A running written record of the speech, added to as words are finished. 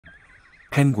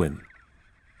Penguin.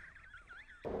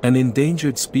 An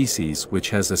endangered species which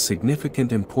has a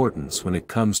significant importance when it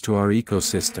comes to our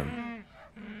ecosystem.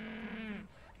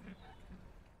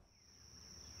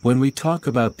 When we talk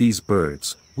about these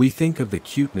birds, we think of the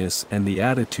cuteness and the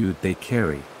attitude they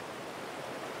carry.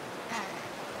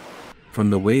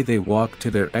 From the way they walk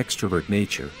to their extrovert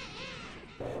nature.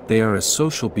 They are a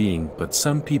social being, but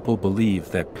some people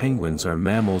believe that penguins are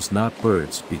mammals, not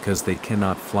birds, because they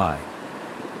cannot fly.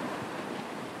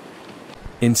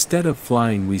 Instead of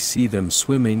flying, we see them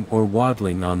swimming or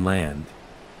waddling on land.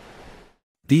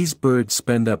 These birds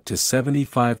spend up to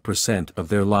 75% of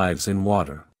their lives in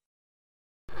water.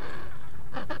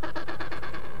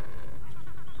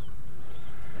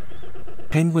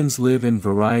 Penguins live in a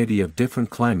variety of different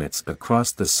climates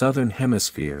across the southern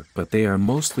hemisphere, but they are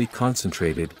mostly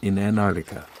concentrated in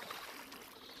Antarctica.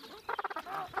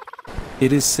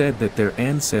 It is said that their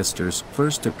ancestors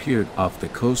first appeared off the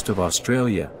coast of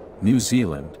Australia, New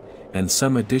Zealand, and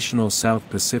some additional South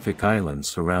Pacific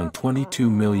islands around 22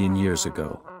 million years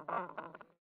ago.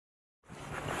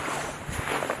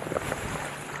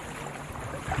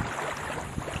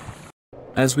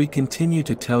 As we continue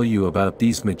to tell you about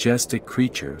these majestic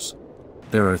creatures,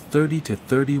 there are 30 to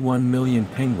 31 million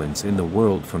penguins in the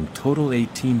world from total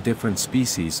 18 different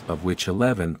species, of which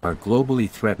 11 are globally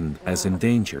threatened as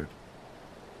endangered.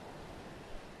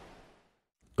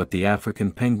 But the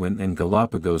African penguin and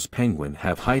Galapagos penguin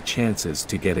have high chances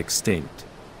to get extinct.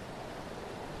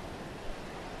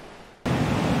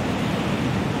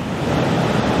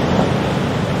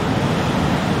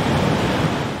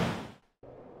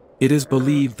 It is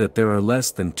believed that there are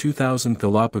less than 2,000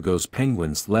 Galapagos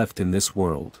penguins left in this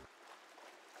world.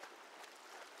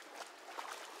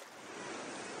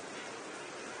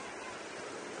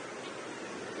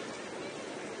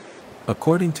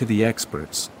 According to the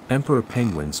experts, emperor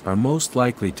penguins are most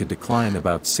likely to decline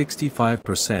about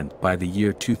 65% by the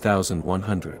year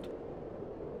 2100.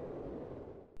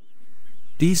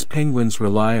 These penguins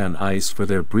rely on ice for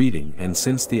their breeding, and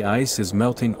since the ice is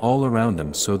melting all around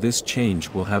them, so this change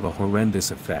will have a horrendous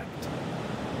effect.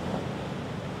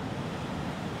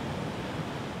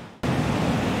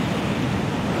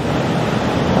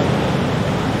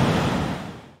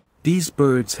 These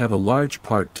birds have a large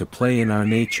part to play in our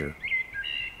nature,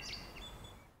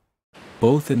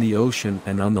 both in the ocean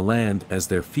and on the land, as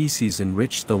their feces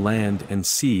enrich the land and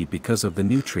sea because of the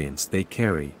nutrients they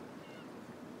carry.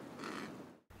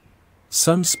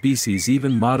 Some species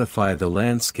even modify the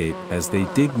landscape as they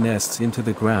dig nests into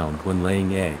the ground when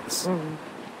laying eggs.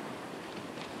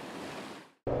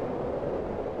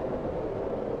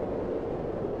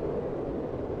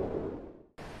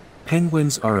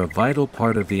 Penguins are a vital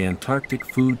part of the Antarctic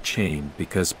food chain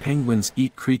because penguins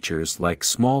eat creatures like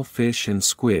small fish and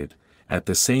squid. At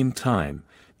the same time,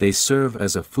 they serve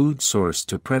as a food source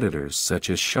to predators such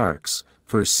as sharks,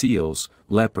 fur seals,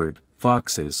 leopard,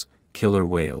 foxes, killer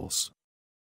whales.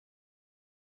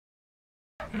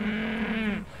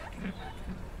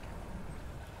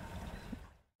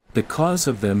 The cause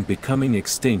of them becoming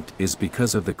extinct is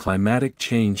because of the climatic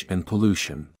change and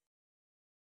pollution.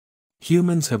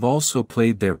 Humans have also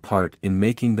played their part in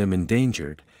making them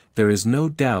endangered. There is no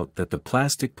doubt that the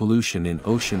plastic pollution in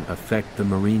ocean affect the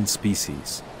marine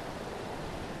species.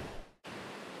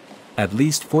 At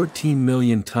least 14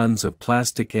 million tons of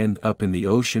plastic end up in the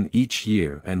ocean each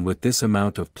year, and with this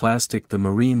amount of plastic the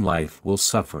marine life will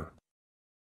suffer.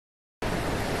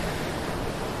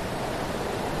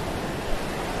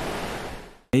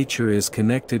 Nature is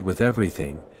connected with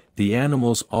everything. The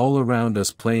animals all around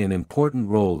us play an important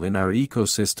role in our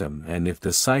ecosystem, and if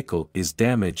the cycle is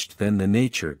damaged, then the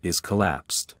nature is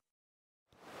collapsed.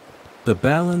 The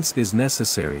balance is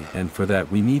necessary, and for that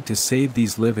we need to save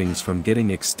these livings from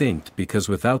getting extinct, because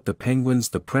without the penguins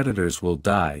the predators will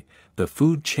die, the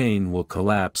food chain will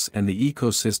collapse and the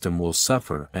ecosystem will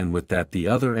suffer, and with that the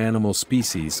other animal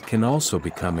species can also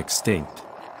become extinct.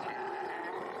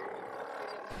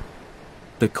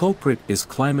 The culprit is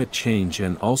climate change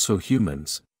and also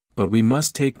humans, but we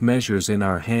must take measures in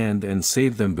our hand and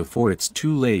save them before it's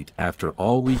too late. After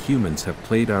all, we humans have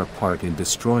played our part in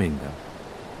destroying them.